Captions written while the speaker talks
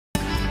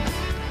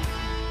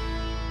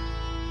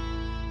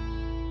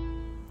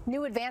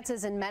New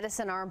advances in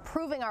medicine are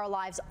improving our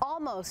lives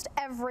almost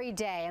every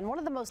day, and one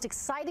of the most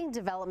exciting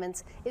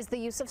developments is the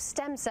use of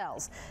stem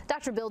cells.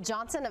 Dr. Bill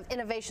Johnson of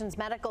Innovations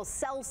Medical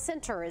Cell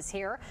Center is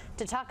here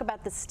to talk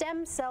about the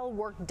stem cell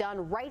work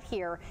done right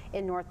here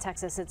in North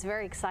Texas. It's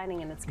very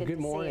exciting, and it's good to see you.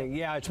 Good morning.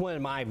 Yeah, it's one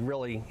of my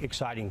really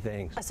exciting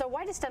things. So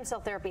why does stem cell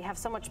therapy have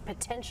so much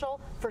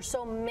potential for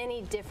so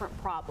many different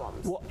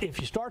problems? Well, if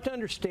you start to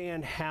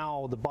understand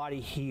how the body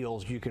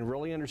heals, you can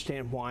really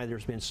understand why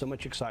there's been so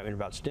much excitement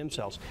about stem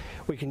cells.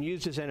 We can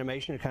use this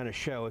animation to kind of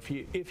show if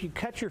you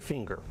cut your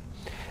finger,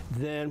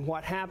 then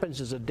what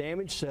happens is the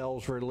damaged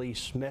cells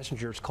release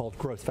messengers called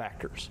growth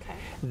factors. Okay.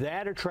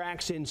 That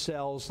attracts in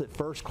cells that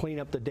first clean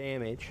up the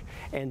damage,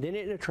 and then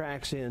it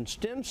attracts in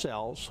stem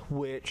cells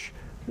which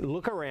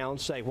look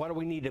around, say, what do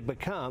we need to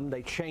become?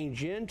 They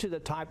change into the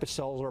type of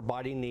cells our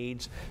body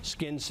needs: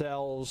 skin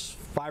cells,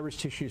 fibrous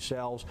tissue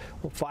cells,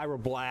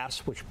 fibroblasts,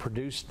 which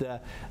produce the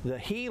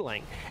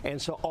healing.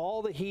 And so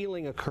all the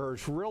healing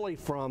occurs really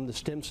from the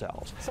stem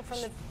cells. So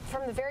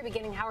from the very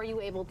beginning, how are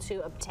you able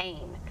to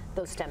obtain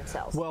those stem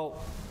cells?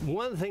 Well,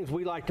 one of the things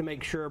we like to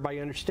make sure everybody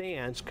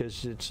understands,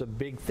 because it's a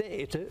big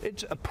thing,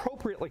 it's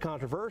appropriately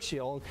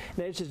controversial,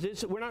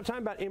 and we're not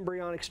talking about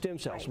embryonic stem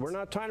cells. Right. We're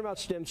not talking about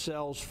stem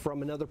cells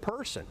from another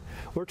person.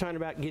 We're talking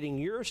about getting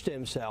your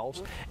stem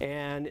cells,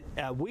 and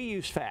we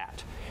use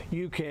fat.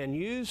 You can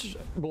use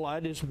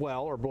blood as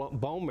well, or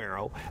bone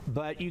marrow,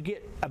 but you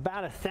get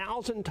about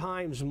 1,000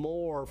 times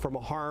more from a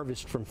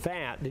harvest from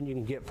fat than you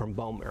can get from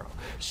bone marrow.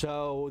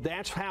 So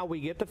that's how we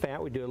get the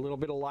fat. We do a little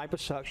bit of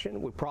liposuction.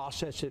 We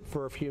process it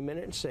for a few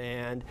minutes,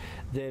 and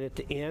then at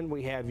the end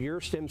we have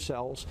your stem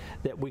cells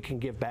that we can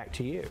give back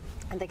to you.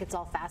 I think it's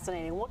all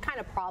fascinating. What kind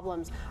of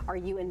problems are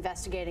you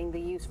investigating the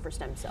use for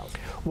stem cells?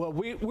 Well,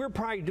 we're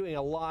probably doing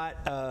a lot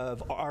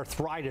of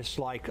arthritis,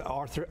 like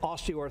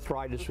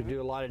osteoarthritis. We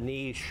do a lot of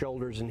knees,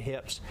 shoulders, and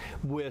hips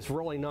with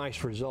really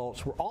nice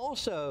results. We're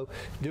also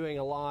doing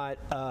a lot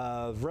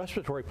of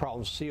respiratory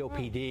problems,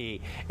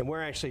 COPD, and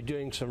we're actually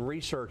doing some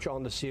research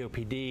on the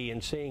COPD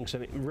and seeing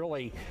some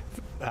really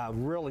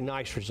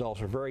nice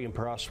results. We're very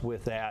impressed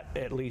with that,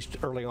 at least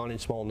early on in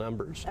small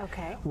numbers.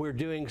 Okay. We're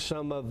doing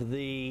some of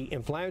the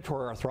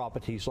inflammatory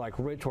arthropathies like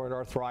rheumatoid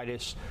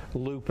arthritis,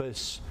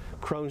 lupus,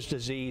 Crohn's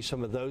disease,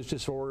 some of those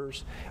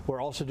disorders. We're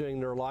also doing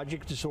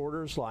neurologic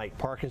disorders like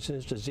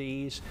Parkinson's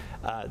disease.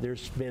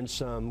 There's been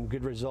some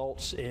good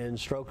results in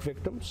stroke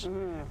victims.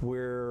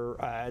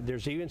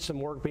 There's even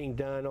some work being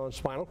done on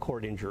spinal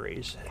cord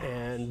injuries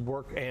and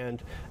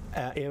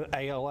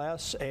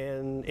ALS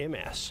and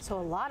MS. So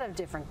a lot of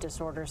different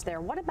disorders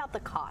there. What about the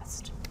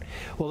cost?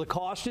 Well, the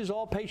cost is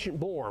all patient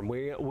borne.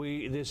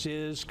 This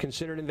is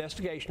considered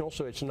investigational,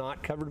 so it's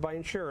not covered by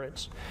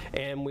insurance,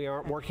 and we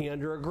aren't working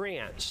under a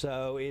grant.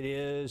 So it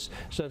is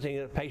something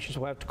that patients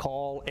will have to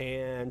call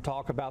and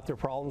talk about their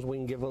problems. We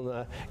can give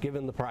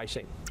them the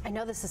pricing. I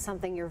know this is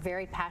something you're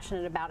very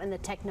passionate about, and the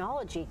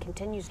technology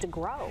continues to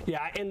grow.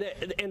 Yeah, and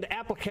the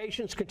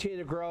applications continue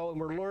to grow,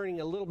 and we're learning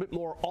a little bit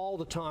more all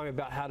the time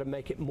about how to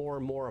make it more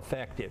and more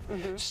effective.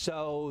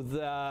 So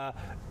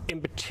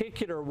in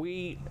particular,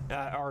 we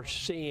are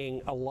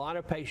seeing a lot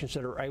of patients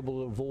that are able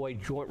to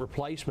avoid joint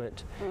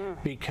replacement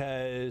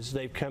because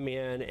they've come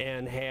in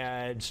and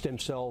had stem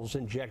cells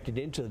injected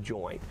into the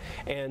joint.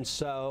 And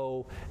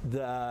so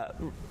the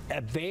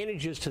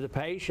advantages to the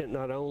patient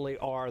not only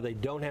are they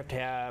don't have to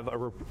have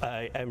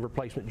a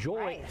replacement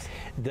joint,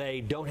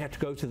 they don't have to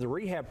go through the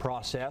rehab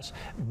process,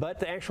 but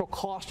the actual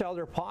cost out of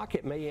their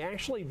pocket may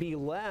actually be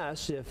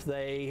less if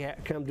they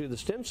come to the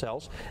stem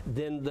cells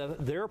than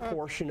their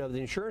portion of the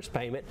insurance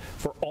payment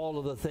for all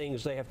of the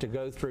things they have to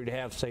go through to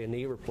have, say, a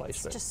knee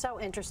replacement. It's just so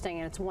interesting,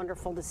 and it's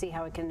wonderful to see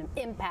how it can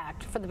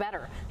impact for the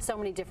better so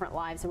many different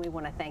lives, and we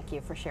want to thank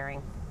you for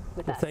sharing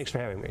with us. Thanks for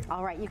having me.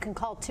 All right, you can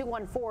call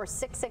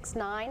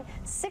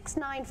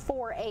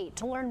 214-669-6948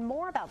 to learn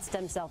more about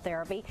stem cell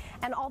therapy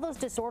and all those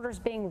disorders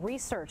being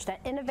researched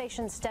at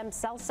Innovation Stem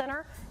Cell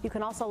Center. You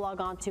can also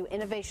log on to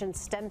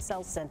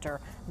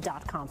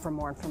innovationstemcellcenter.com for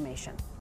more information.